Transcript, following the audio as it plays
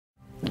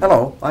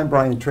Hello, I'm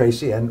Brian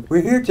Tracy, and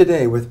we're here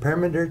today with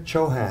Perminder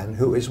Chohan,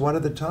 who is one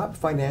of the top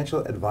financial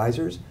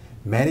advisors,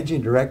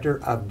 managing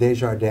director of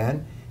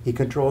Desjardins. He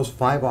controls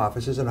 5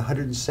 offices and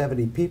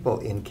 170 people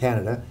in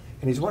Canada,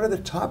 and he's one of the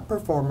top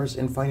performers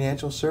in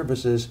financial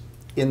services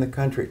in the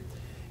country.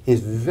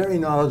 He's very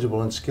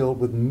knowledgeable and skilled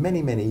with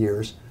many, many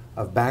years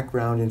of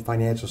background in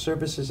financial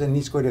services, and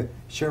he's going to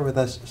share with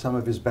us some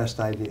of his best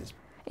ideas.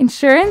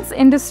 Insurance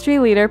industry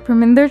leader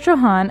Perminder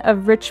Chohan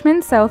of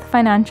Richmond South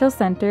Financial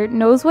Centre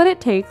knows what it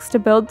takes to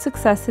build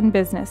success in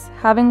business,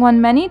 having won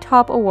many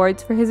top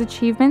awards for his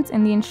achievements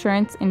in the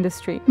insurance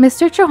industry.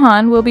 Mr.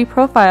 Chohan will be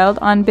profiled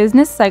on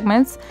business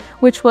segments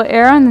which will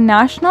air on the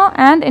national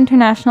and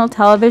international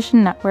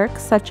television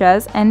networks such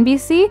as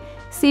NBC,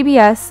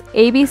 CBS,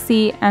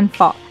 ABC, and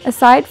Fox.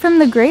 Aside from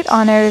the great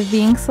honor of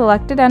being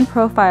selected and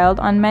profiled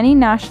on many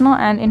national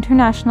and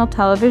international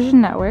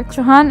television networks,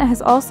 Chohan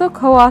has also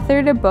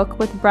co-authored a book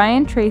with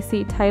Brian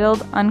Tracy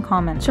titled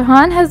Uncommon.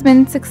 Chohan has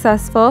been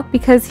successful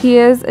because he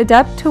is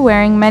adept to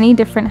wearing many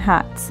different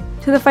hats.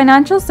 To the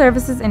financial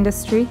services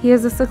industry, he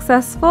is a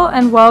successful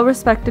and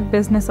well-respected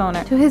business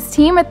owner. To his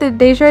team at the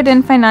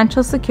Desjardins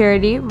Financial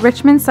Security,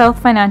 Richmond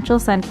South Financial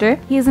Centre,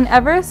 he is an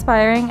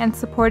ever-aspiring and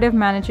supportive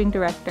managing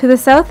director. To the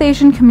South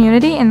Asian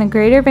community in the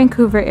Greater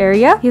Vancouver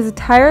area, he is a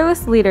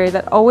tireless leader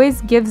that always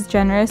gives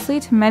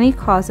generously to many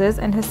causes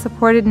and has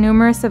supported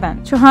numerous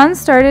events. Chohan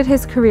started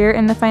his career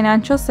in the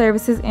financial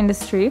services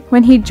industry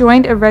when he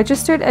joined a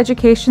registered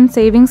education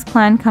savings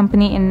plan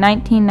company in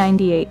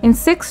 1998. In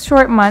 6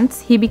 short months,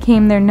 he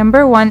became their number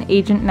 1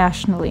 agent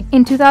nationally.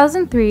 In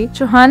 2003,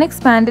 Chohan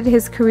expanded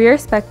his career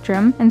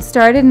spectrum and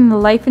started in the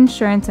life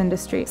insurance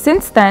industry.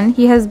 Since then,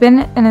 he has been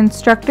an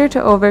instructor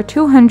to over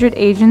 200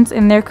 agents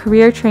in their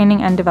career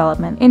training and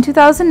development. In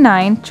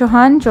 2009,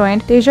 Chohan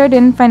joined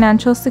Desjardins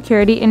Financial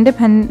Security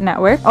Independent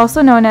Network,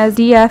 also known as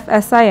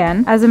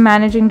DFSIN, as a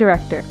managing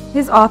director.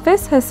 His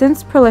office has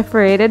since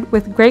proliferated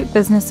with great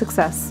business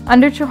success.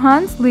 Under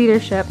Chohan's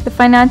leadership, the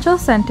Financial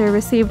Centre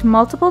received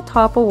multiple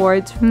top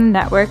awards from the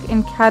network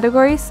in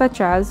categories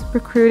such as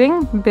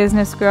recruiting,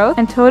 business growth,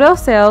 and total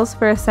sales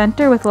for a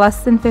center with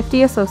less than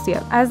 50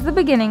 associates. As the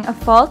beginning of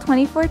fall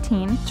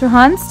 2014,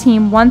 Chohan's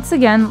team once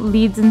again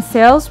leads in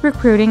sales,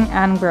 recruiting,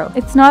 and growth.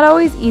 It's not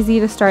always easy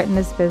to start in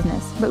this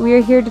business, but we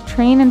are here to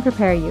train and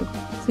prepare you,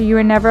 so you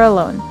are never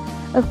alone.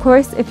 Of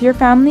course, if your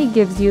family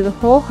gives you the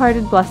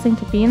wholehearted blessing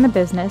to be in the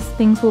business,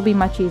 things will be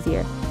much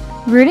easier.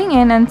 Rooting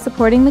in and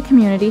supporting the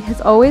community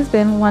has always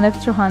been one of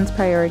Chohan's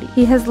priorities.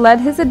 He has led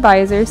his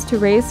advisors to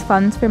raise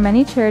funds for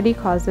many charity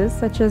causes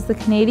such as the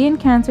Canadian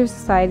Cancer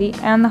Society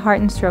and the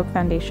Heart and Stroke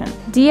Foundation.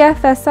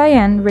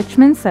 DFSIN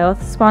Richmond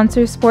South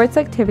sponsors sports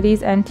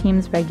activities and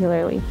teams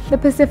regularly. The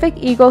Pacific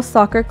Eagles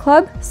Soccer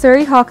Club,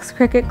 Surrey Hawks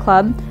Cricket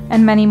Club,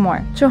 and many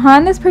more.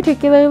 Chohan is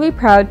particularly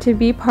proud to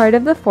be part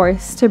of the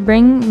force to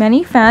bring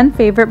many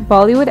fan-favorite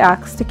Bollywood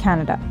acts to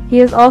Canada. He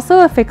is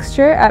also a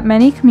fixture at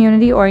many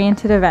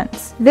community-oriented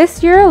events.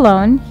 This year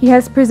alone, he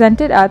has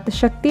presented at the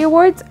Shakti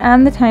Awards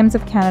and the Times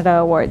of Canada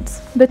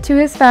Awards. But to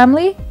his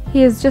family,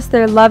 he is just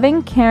their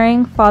loving,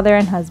 caring father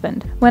and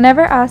husband.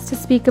 Whenever asked to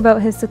speak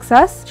about his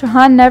success,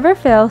 Chohan never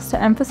fails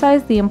to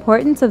emphasize the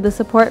importance of the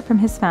support from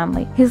his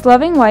family. His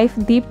loving wife,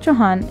 Deep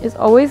Chohan, is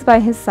always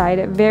by his side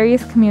at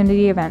various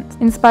community events.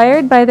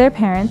 Inspired by their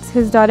parents,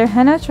 his daughter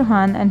Henna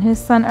Chohan and his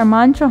son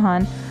Arman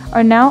Chohan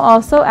are now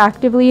also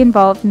actively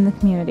involved in the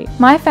community.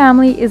 My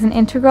family is an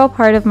integral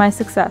part of my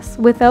success.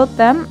 Without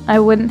them, I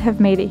wouldn't have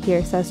made it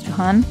here, says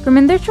Chohan.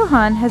 Perminder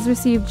Chohan has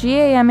received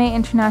GAMA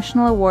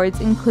International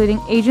Awards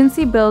including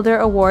Agency Builder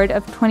Award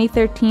of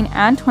 2013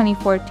 and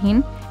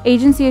 2014,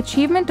 Agency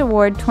Achievement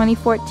Award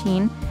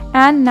 2014,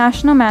 and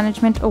National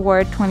Management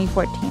Award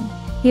 2014.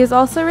 He has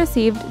also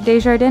received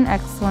Desjardins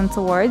Excellence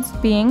Awards,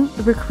 being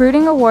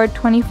Recruiting Award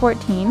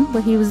 2014,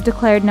 where he was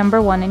declared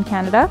number 1 in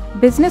Canada,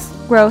 Business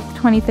Growth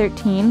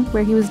 2013,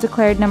 where he was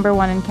declared number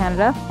 1 in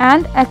Canada,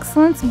 and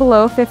Excellence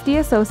Below 50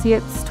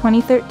 Associates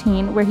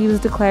 2013, where he was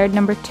declared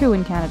number 2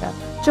 in Canada.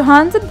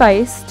 Chohan's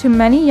advice to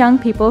many young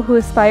people who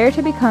aspire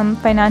to become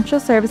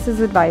financial services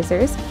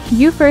advisors: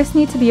 you first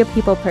need to be a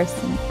people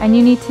person, and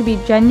you need to be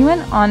genuine,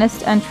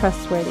 honest, and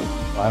trustworthy.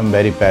 I'm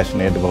very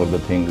passionate about the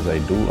things I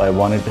do. I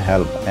wanted to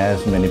help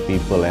as many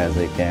people as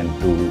I can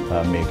to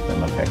make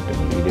them effective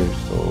leaders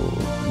so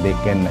they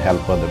can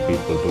help other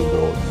people to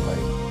grow.